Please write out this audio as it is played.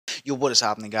Yo, what is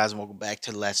happening, guys, and welcome back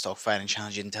to the Let's Talk Fighting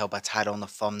Challenge. You can tell by the title and the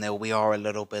thumbnail, we are a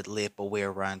little bit late, but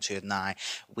we're around to it now.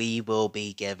 We will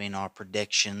be giving our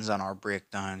predictions and our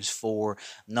breakdowns for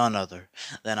none other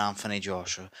than Anthony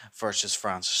Joshua versus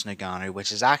Francis Ngannou,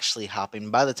 which is actually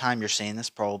happening by the time you're seeing this,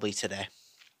 probably today,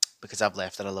 because I've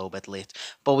left it a little bit late.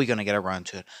 But we're going to get around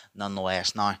to it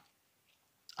nonetheless. Now,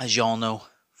 as y'all know,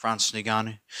 Francis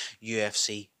Ngannou,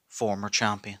 UFC former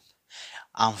champion,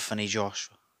 Anthony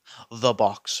Joshua, the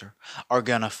boxer, are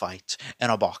gonna fight in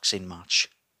a boxing match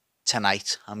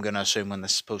tonight. I'm gonna assume when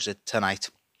this is posted tonight.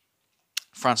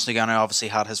 Francis Ngannou obviously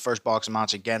had his first boxing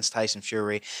match against Tyson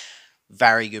Fury.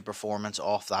 Very good performance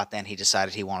off that. Then he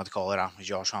decided he wanted to call it Anthony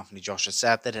Joshua. Anthony Joshua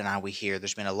accepted, and now we hear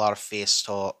there's been a lot of face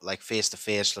talk, like face to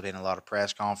face. There's been a lot of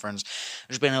press conference.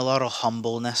 There's been a lot of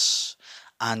humbleness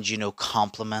and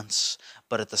compliments.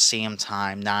 But at the same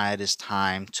time, now it is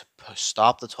time to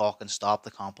stop the talk and stop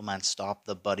the compliments, stop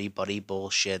the buddy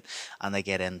bullshit, and they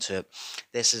get into it.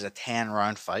 This is a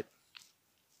 10-round fight,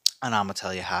 and I'm gonna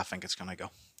tell you how I think it's gonna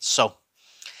go. So,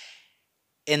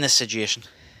 in this situation,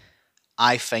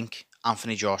 I think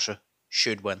Anthony Joshua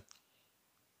should win.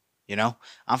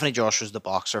 Anthony Joshua is the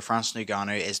boxer. Francis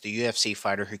Ngannou is the UFC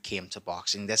fighter who came to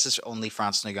boxing. This is only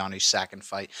Francis Ngannou's second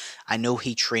fight. I know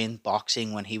he trained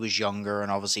boxing when he was younger and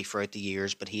obviously throughout the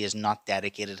years, but he has not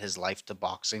dedicated his life to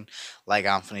boxing like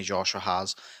Anthony Joshua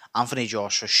has. Anthony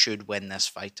Joshua should win this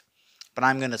fight. But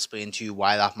I'm going to explain to you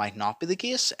why that might not be the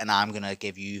case, and I'm going to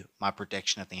give you my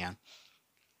prediction at the end.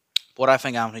 What I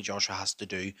think Anthony Joshua has to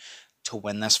do to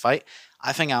win this fight,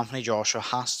 I think Anthony Joshua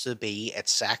has to be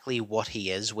exactly what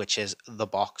he is, which is the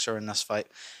boxer in this fight.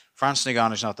 Francis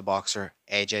Ngannou's not the boxer.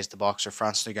 AJ's the boxer.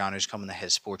 Francis Ngannou's coming to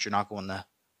his sport. You're not going to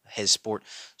his sport.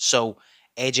 So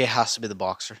AJ has to be the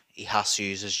boxer. He has to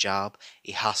use his jab.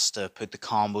 He has to put the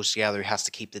combos together. He has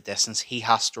to keep the distance. He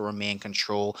has to remain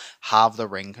control, have the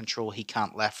ring control. He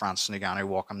can't let Francis Ngannou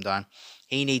walk him down.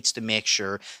 He needs to make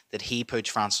sure that he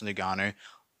puts Francis Ngannou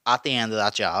at the end of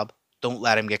that jab. Don't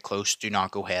let him get close. Do not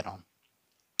go head on.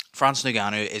 Francis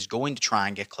Ngannou is going to try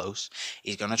and get close.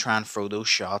 He's going to try and throw those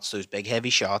shots, those big heavy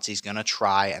shots. He's going to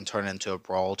try and turn it into a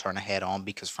brawl, turn it head on,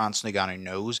 because Francis Ngannou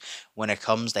knows when it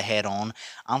comes to head on,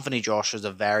 Anthony Joshua is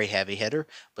a very heavy hitter,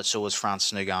 but so is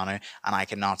Francis Ngannou, and I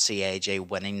cannot see AJ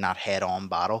winning that head on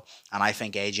battle. And I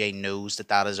think AJ knows that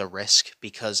that is a risk,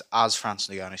 because as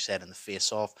Francis Ngannou said in the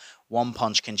face off, one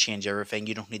punch can change everything.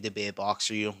 You don't need to be a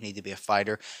boxer. You don't need to be a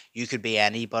fighter. You could be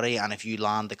anybody, and if you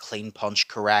land the clean punch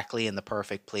correctly in the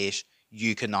perfect place,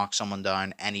 you can knock someone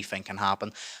down. Anything can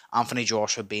happen. Anthony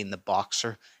Joshua, being the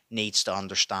boxer, needs to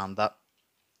understand that.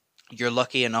 You're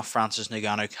lucky enough Francis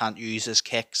Ngannou can't use his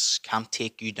kicks, can't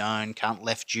take you down, can't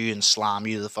lift you and slam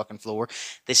you to the fucking floor.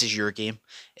 This is your game.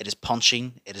 It is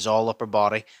punching. It is all upper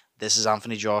body. This is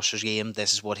Anthony Joshua's game.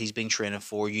 This is what he's been training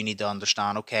for. You need to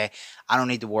understand, okay, I don't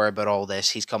need to worry about all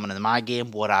this. He's coming into my game,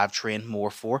 what I've trained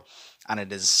more for. And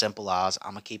it is as simple as,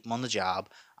 I'm going to keep him on the jab.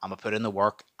 I'm going to put in the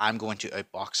work. I'm going to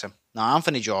outbox him. Now,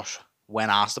 Anthony Joshua, when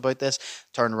asked about this,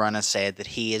 turned around and said that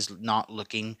he is not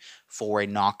looking for a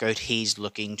knockout. He's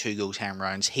looking to go 10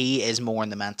 rounds. He is more in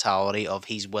the mentality of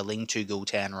he's willing to go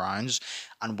 10 rounds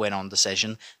and win on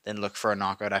decision than look for a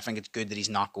knockout. I think it's good that he's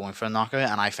not going for a knockout,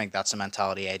 and I think that's the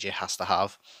mentality AJ has to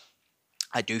have.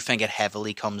 I do think it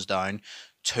heavily comes down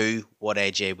to what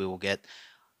AJ we will get,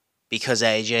 because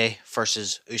AJ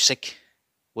versus Usyk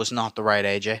was not the right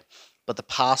AJ, but the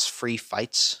past 3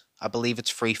 fights, I believe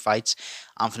it's 3 fights,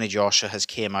 Anthony Joshua has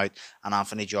came out and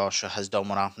Anthony Joshua has done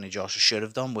what Anthony Joshua should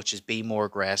have done, which is be more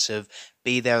aggressive,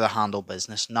 be there to handle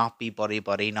business, not be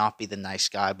buddy, not be the nice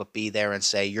guy, but be there and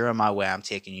say, you're in my way, I'm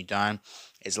taking you down.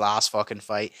 His last fucking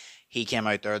fight, he came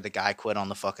out there, the guy quit on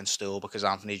the fucking stool because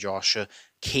Anthony Joshua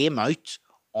came out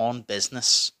on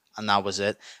business. And that was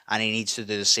it. And he needs to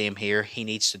do the same here. He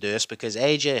needs to do this because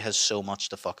AJ has so much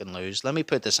to fucking lose. Let me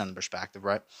put this in perspective,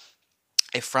 right?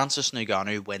 If Francis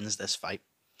Ngannou wins this fight,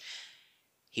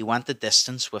 he went the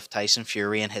distance with Tyson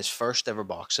Fury in his first ever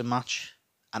boxing match,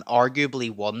 and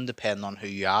arguably won, depending on who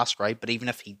you ask, right? But even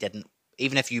if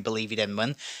you believe he didn't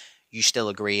win, you still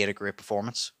agree he had a great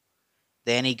performance.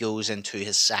 Then he goes into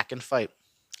his second fight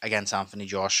against Anthony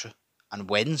Joshua and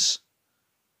wins.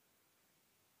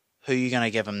 Who are you going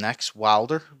to give him next?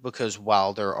 Wilder, because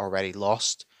Wilder already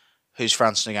lost. Who's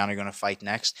Francis Ngannou going to fight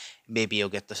next? Maybe he'll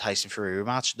get the Tyson Fury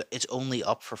rematch. It's only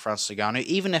up for Francis Ngannou.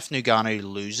 Even if Ngannou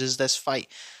loses this fight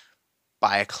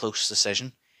by a close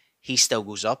decision, he still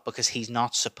goes up because he's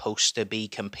not supposed to be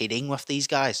competing with these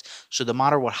guys. So no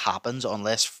matter what happens,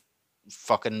 unless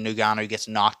fucking Ngannou gets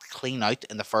knocked clean out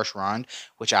in the first round,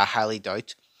 which I highly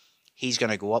doubt, he's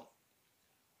going to go up.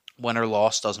 Win or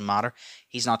loss doesn't matter.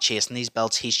 He's not chasing these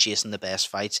belts. He's chasing the best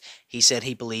fights. He said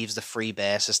he believes the free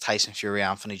best is Tyson Fury,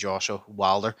 Anthony Joshua,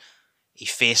 Wilder. He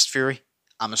faced Fury.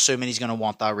 I'm assuming he's going to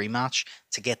want that rematch.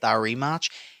 To get that rematch,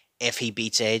 if he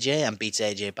beats AJ and beats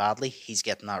AJ badly, he's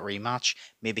getting that rematch.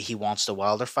 Maybe he wants the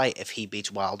Wilder fight. If he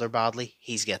beats Wilder badly,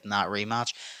 he's getting that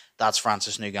rematch. That's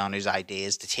Francis Ngannou's idea,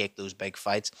 is to take those big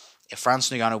fights. If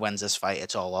Francis Ngannou wins this fight,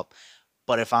 it's all up.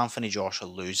 But if Anthony Joshua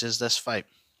loses this fight,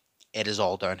 it is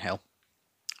all downhill.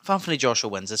 If Anthony Joshua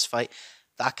wins this fight,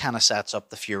 that kind of sets up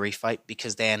the Fury fight,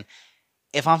 because then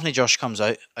if Anthony Joshua comes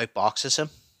out, outboxes him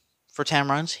for 10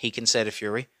 rounds, he can say to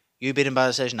Fury, you beat him by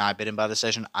decision, I beat him by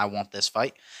decision, I want this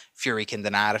fight. Fury can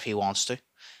deny it if he wants to.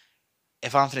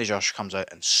 If Anthony Joshua comes out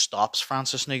and stops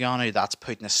Francis Ngannou, that's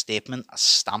putting a statement, a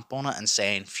stamp on it, and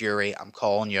saying, Fury, I'm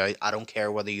calling you out. I don't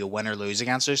care whether you win or lose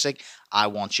against Usyk. I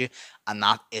want you. And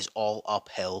that is all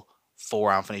uphill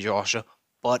for Anthony Joshua.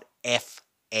 But if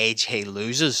AJ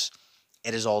loses,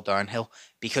 it is all downhill,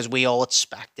 because we all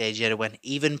expect AJ to win.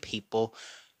 Even people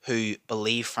who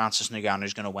believe Francis Ngannou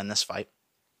is going to win this fight,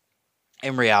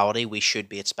 in reality, we should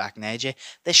be expecting AJ.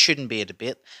 This shouldn't be a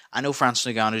debate. I know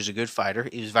Francis Ngannou is a good fighter.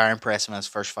 He was very impressive in his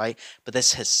first fight, but this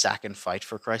is his second fight,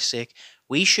 for Christ's sake.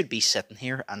 We should be sitting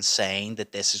here and saying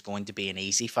that this is going to be an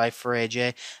easy fight for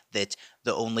AJ, that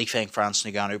the only thing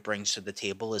Francis Ngannou brings to the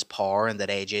table is power, and that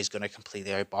AJ is going to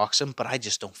completely outbox him, but I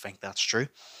just don't think that's true.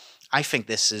 I think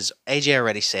this is, AJ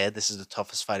already said this is the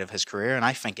toughest fight of his career, and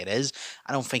I think it is.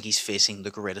 I don't think he's facing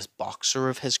the greatest boxer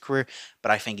of his career, but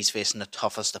I think he's facing the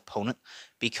toughest opponent,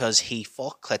 because he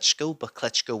fought Klitschko, but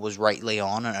Klitschko was rightly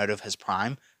on and out of his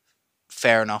prime.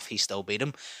 Fair enough, he still beat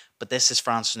him. But this is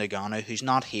Francis Ngannou, who's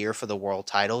not here for the world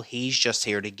title. He's just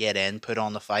here to get in, put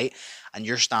on the fight, and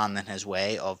you're standing in his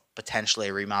way of potentially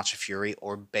a rematch of Fury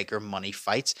or bigger money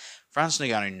fights. Francis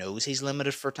Ngannou knows he's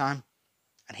limited for time,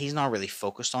 and he's not really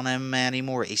focused on MMA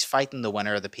anymore. He's fighting the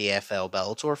winner of the PFL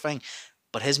Bellator thing,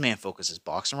 but his main focus is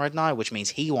boxing right now, which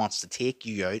means he wants to take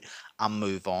you out and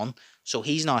move on. So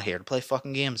he's not here to play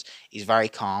fucking games. He's very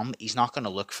calm. He's not going to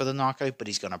look for the knockout, but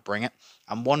he's going to bring it.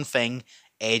 And one thing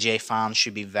AJ fans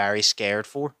should be very scared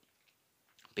for,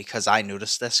 because I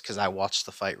noticed this because I watched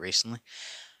the fight recently.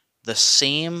 The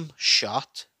same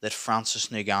shot that Francis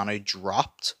Ngannou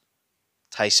dropped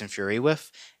Tyson Fury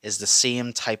with is the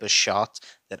same type of shot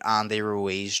that Andy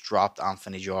Ruiz dropped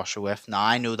Anthony Joshua with. Now,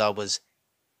 I know that was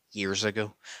years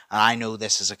ago, and I know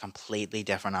this is a completely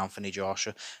different Anthony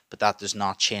Joshua, but that does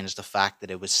not change the fact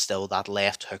that it was still that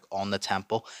left hook on the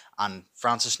temple, and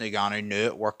Francis Ngannou knew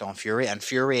it worked on Fury, and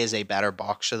Fury is a better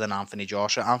boxer than Anthony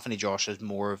Joshua. Anthony Joshua is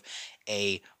more of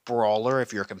a brawler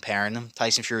if you're comparing them.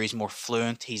 Tyson Fury is more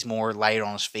fluent, he's more light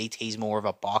on his feet, he's more of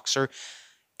a boxer.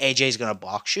 AJ's going to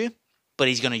box you, but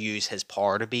he's going to use his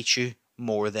power to beat you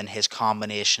more than his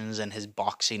combinations and his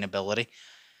boxing ability.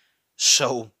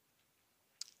 So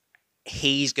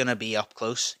he's going to be up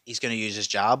close. He's going to use his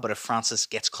jab, but if Francis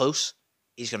gets close,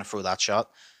 he's going to throw that shot.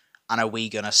 And are we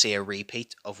going to see a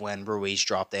repeat of when Ruiz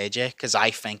dropped AJ? Because I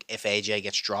think if AJ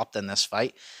gets dropped in this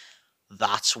fight,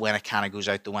 that's when it kind of goes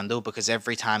out the window, because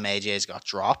every time AJ's got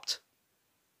dropped,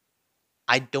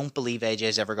 I don't believe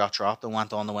AJ's ever got dropped and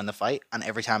went on to win the fight. And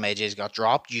every time AJ's got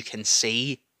dropped, you can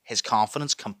see his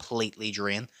confidence completely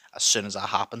drain as soon as that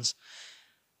happens.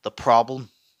 The problem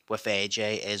with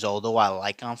AJ is, although I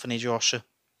like Anthony Joshua,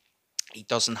 he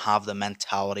doesn't have the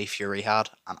mentality Fury had,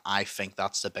 and I think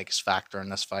that's the biggest factor in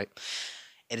this fight.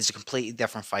 It is a completely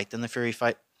different fight than the Fury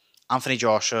fight. Anthony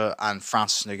Joshua and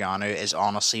Francis Ngannou is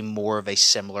honestly more of a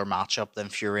similar matchup than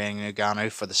Fury and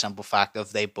Ngannou, for the simple fact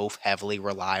of they both heavily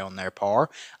rely on their power,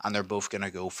 and they're both going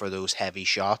to go for those heavy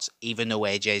shots. Even though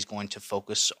AJ is going to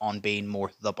focus on being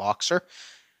more the boxer,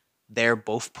 they're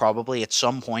both probably at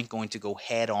some point going to go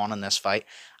head on in this fight,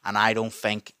 and I don't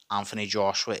think Anthony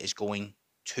Joshua is going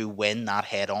to win that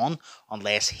head on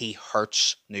unless he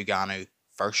hurts Ngannou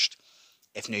first.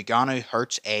 If Ngannou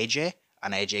hurts AJ,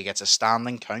 and AJ gets a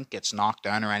standing count, gets knocked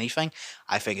down or anything,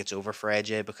 I think it's over for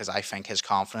AJ, because I think his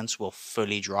confidence will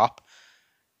fully drop,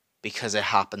 because it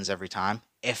happens every time.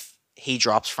 If he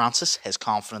drops Francis, his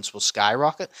confidence will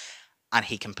skyrocket, and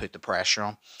he can put the pressure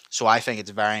on. So I think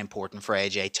it's very important for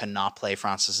AJ to not play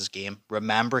Francis's game.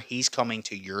 Remember, he's coming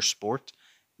to your sport.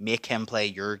 Make him play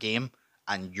your game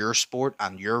and your sport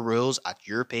and your rules at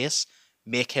your pace.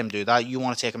 Make him do that. You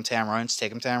want to take him 10 rounds,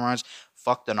 take him 10 rounds.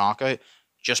 Fuck the knockout.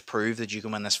 Just prove that you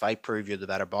can win this fight. Prove you're the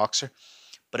better boxer.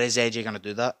 But is AJ going to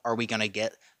do that? Are we going to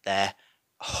get the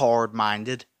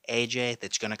hard-minded AJ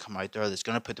that's going to come out there, that's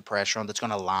going to put the pressure on, that's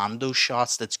going to land those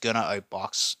shots, that's going to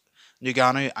outbox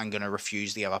Ngannou and going to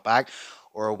refuse to give it back?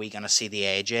 Or are we going to see the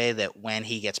AJ that when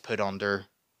he gets put under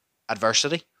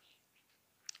adversity,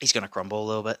 he's going to crumble a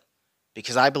little bit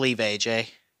because I believe AJ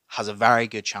has a very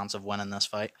good chance of winning this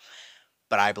fight,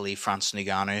 but I believe Francis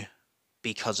Ngannou,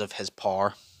 because of his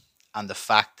power and the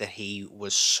fact that he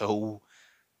was so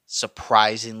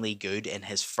surprisingly good in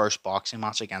his first boxing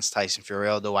match against Tyson Fury,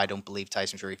 although I don't believe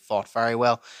Tyson Fury fought very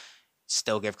well,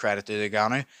 still give credit to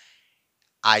Ngannou.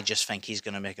 I just think he's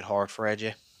going to make it hard for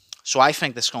AJ. So I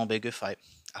think this is going to be a good fight.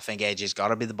 I think AJ's got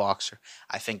to be the boxer.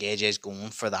 I think AJ's going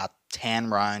for that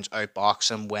 10 rounds, outbox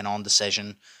him, win on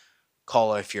decision,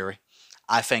 call out Fury.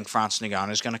 I think Francis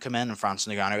Ngannou is going to come in, and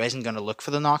Francis Ngannou isn't going to look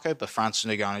for the knockout, but Francis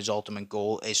Ngannou's ultimate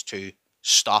goal is to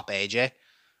stop AJ,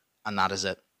 and that is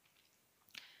it.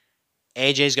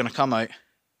 AJ's going to come out,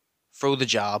 throw the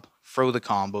jab, throw the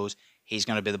combos. He's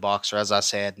going to be the boxer, as I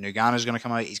said. Ngannou's going to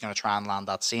come out. He's going to try and land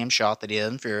that same shot that he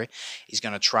did in Fury. He's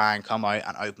going to try and come out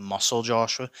and out-muscle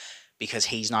Joshua because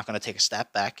he's not going to take a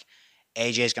step back.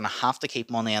 AJ's going to have to keep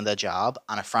him on the end of the jab,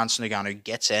 and if Francis Ngannou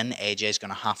gets in, AJ's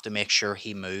going to have to make sure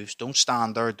he moves. Don't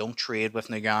stand there. Don't trade with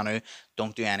Ngannou.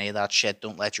 Don't do any of that shit.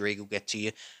 Don't let your ego get to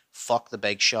you. Fuck the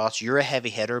big shots. You're a heavy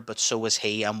hitter, but so is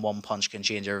he, and one punch can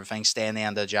change everything. Stay in the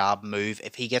end of the jab, move.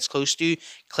 If he gets close to you,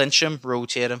 clinch him,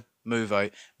 rotate him, move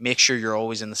out. Make sure you're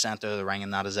always in the center of the ring,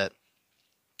 and that is it.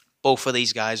 Both of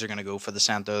these guys are going to go for the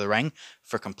center of the ring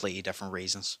for completely different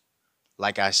reasons.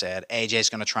 Like I said, AJ's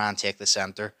going to try and take the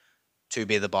center to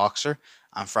be the boxer,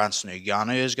 and Francis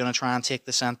Ngannou is going to try and take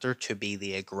the center to be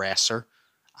the aggressor,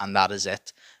 and that is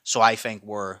it. So I think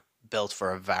we're built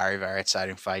for a very, very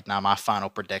exciting fight. Now, my final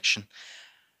prediction.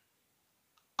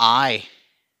 As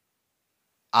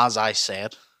I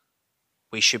said,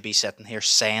 we should be sitting here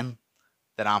saying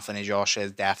that Anthony Joshua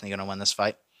is definitely going to win this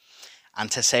fight.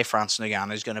 And to say Francis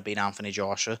Ngannou is going to beat Anthony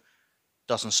Joshua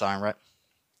doesn't sound right.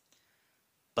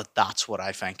 But that's what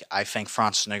I think. I think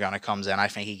Francis Ngannou comes in. I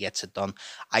think he gets it done.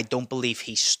 I don't believe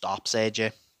he stops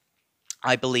AJ.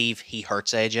 I believe he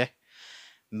hurts AJ.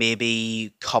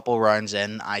 Maybe a couple rounds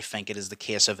in, I think it is the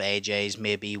case of AJ's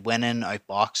maybe winning,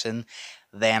 outboxing.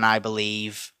 Then I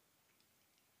believe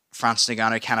Francis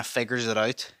Ngannou kind of figures it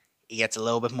out. He gets a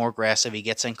little bit more aggressive. He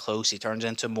gets in close. He turns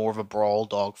into more of a brawl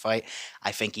dogfight.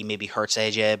 I think he maybe hurts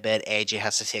AJ a bit. AJ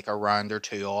has to take a round or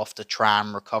two off to try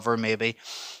and recover maybe.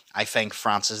 I think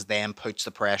Francis then puts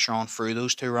the pressure on through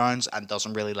those 2 rounds and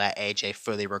doesn't really let AJ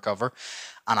fully recover.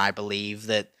 And I believe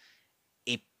that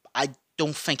I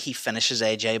don't think he finishes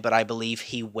AJ, but I believe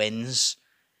he wins.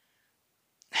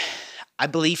 I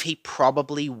believe he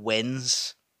probably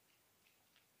wins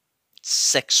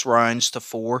 6 rounds to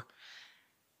 4.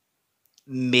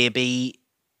 Maybe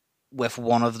with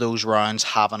one of those rounds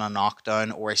having a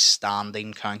knockdown or a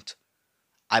standing count.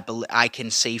 I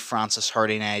can see Francis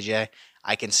hurting AJ.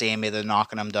 I can see him either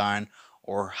knocking him down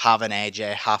or having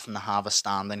AJ having to have a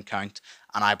standing count.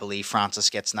 And I believe Francis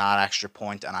gets that extra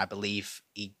point, and I believe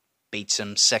he beats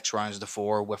him 6 rounds to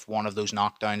 4 with one of those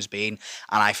knockdowns being.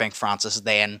 And I think Francis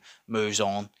then moves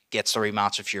on, gets the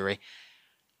rematch of Fury.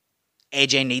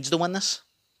 AJ needs to win this.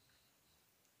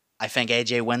 I think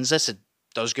AJ wins this. It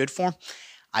does good for him.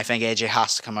 I think AJ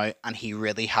has to come out and he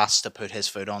really has to put his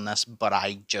foot on this. But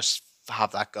I just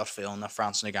have that gut feeling that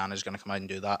Francis Ngannou is going to come out and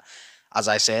do that. As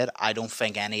I said, I don't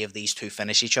think any of these two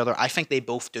finish each other. I think they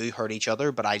both do hurt each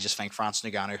other, but I just think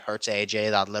Francis Ngannou hurts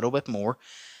AJ that little bit more.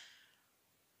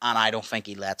 And I don't think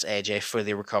he lets AJ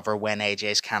fully recover when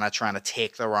AJ's kind of trying to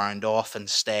take the round off and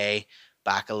stay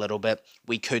back a little bit.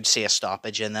 We could see a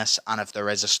stoppage in this, and if there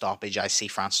is a stoppage, I see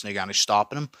Francis Ngannou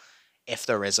stopping him if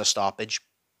there is a stoppage.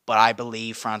 But I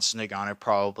believe Francis Ngannou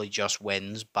probably just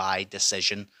wins by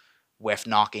decision with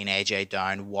knocking AJ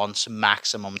down once,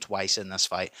 maximum twice in this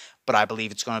fight. But I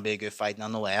believe it's going to be a good fight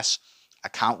nonetheless. I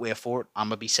can't wait for it. I'm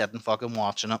going to be sitting fucking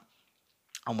watching it,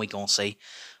 and we going to see.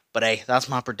 But hey, that's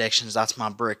my predictions. That's my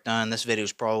breakdown. This video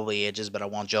is probably ages, but I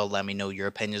want y'all to let me know your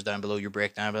opinions down below, your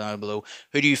breakdown down below.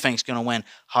 Who do you think is going to win?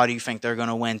 How do you think they're going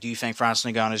to win? Do you think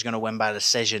Francis Ngannou is going to win by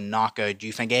decision, knockout? Do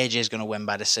you think AJ is going to win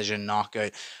by decision,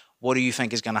 knockout? What do you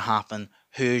think is going to happen?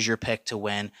 Who's your pick to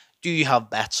win? Do you have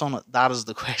bets on it? That is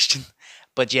the question.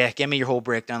 But yeah, give me your whole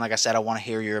breakdown. Like I said, I want to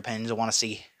hear your opinions. I want to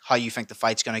see how you think the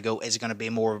fight's going to go. Is it going to be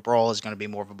more of a brawl? Is it going to be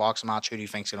more of a boxing match? Who do you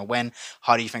think is going to win?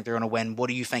 How do you think they're going to win? What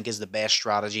do you think is the best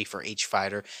strategy for each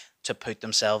fighter to put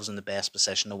themselves in the best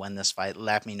position to win this fight?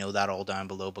 Let me know that all down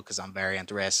below because I'm very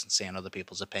interested in seeing other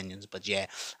people's opinions. But yeah,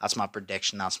 that's my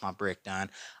prediction. That's my breakdown.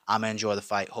 I'm going to enjoy the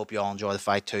fight. Hope you all enjoy the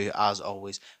fight too. As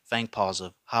always, think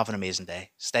positive. Have an amazing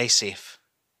day. Stay safe.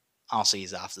 I'll see you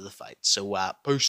after the fight. So, peace.